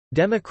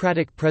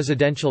Democratic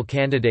presidential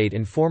candidate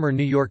and former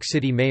New York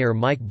City Mayor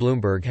Mike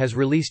Bloomberg has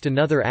released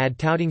another ad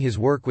touting his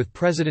work with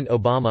President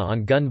Obama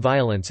on gun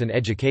violence and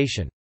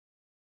education.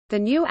 The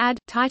new ad,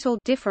 titled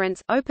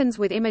 "Difference," opens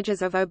with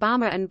images of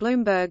Obama and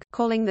Bloomberg,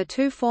 calling the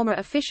two former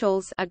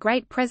officials a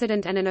great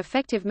president and an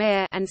effective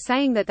mayor, and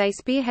saying that they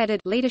spearheaded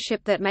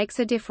leadership that makes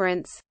a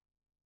difference.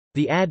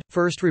 The ad,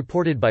 first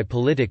reported by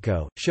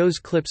Politico, shows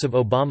clips of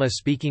Obama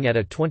speaking at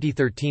a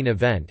 2013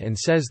 event and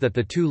says that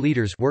the two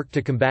leaders worked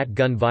to combat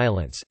gun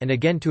violence, and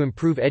again to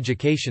improve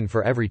education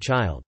for every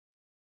child.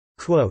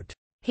 Quote,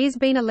 "He's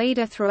been a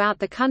leader throughout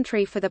the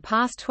country for the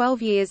past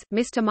 12 years,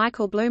 Mr.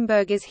 Michael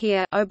Bloomberg is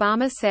here,"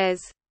 Obama says.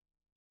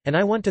 "And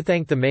I want to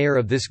thank the mayor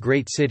of this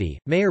great city,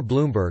 Mayor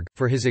Bloomberg,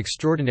 for his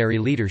extraordinary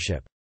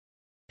leadership.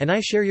 And I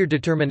share your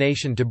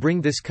determination to bring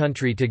this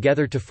country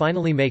together to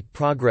finally make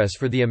progress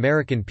for the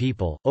American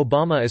people,"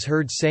 Obama is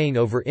heard saying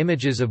over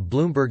images of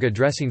Bloomberg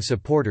addressing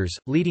supporters,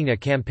 leading a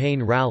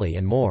campaign rally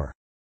and more.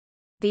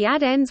 The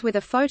ad ends with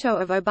a photo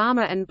of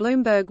Obama and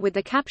Bloomberg with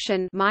the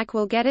caption, "Mike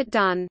will get it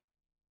done."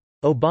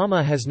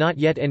 Obama has not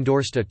yet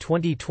endorsed a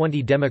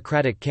 2020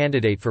 Democratic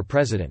candidate for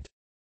president.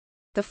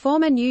 The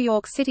former New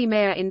York City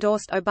mayor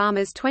endorsed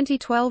Obama's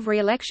 2012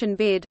 re-election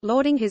bid,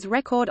 lauding his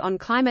record on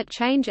climate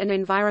change and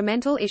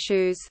environmental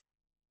issues.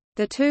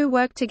 The two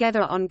worked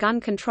together on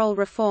gun control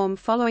reform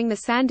following the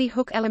Sandy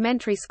Hook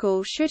Elementary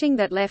School shooting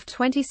that left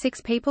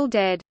 26 people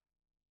dead.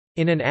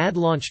 In an ad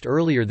launched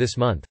earlier this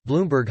month,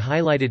 Bloomberg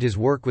highlighted his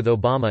work with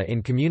Obama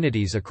in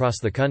communities across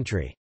the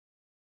country.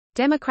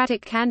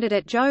 Democratic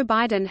candidate Joe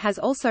Biden has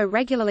also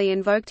regularly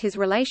invoked his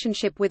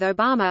relationship with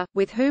Obama,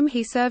 with whom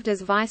he served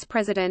as vice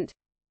president.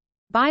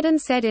 Biden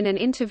said in an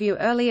interview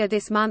earlier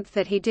this month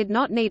that he did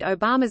not need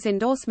Obama's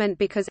endorsement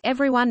because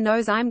 "everyone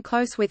knows I'm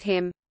close with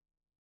him."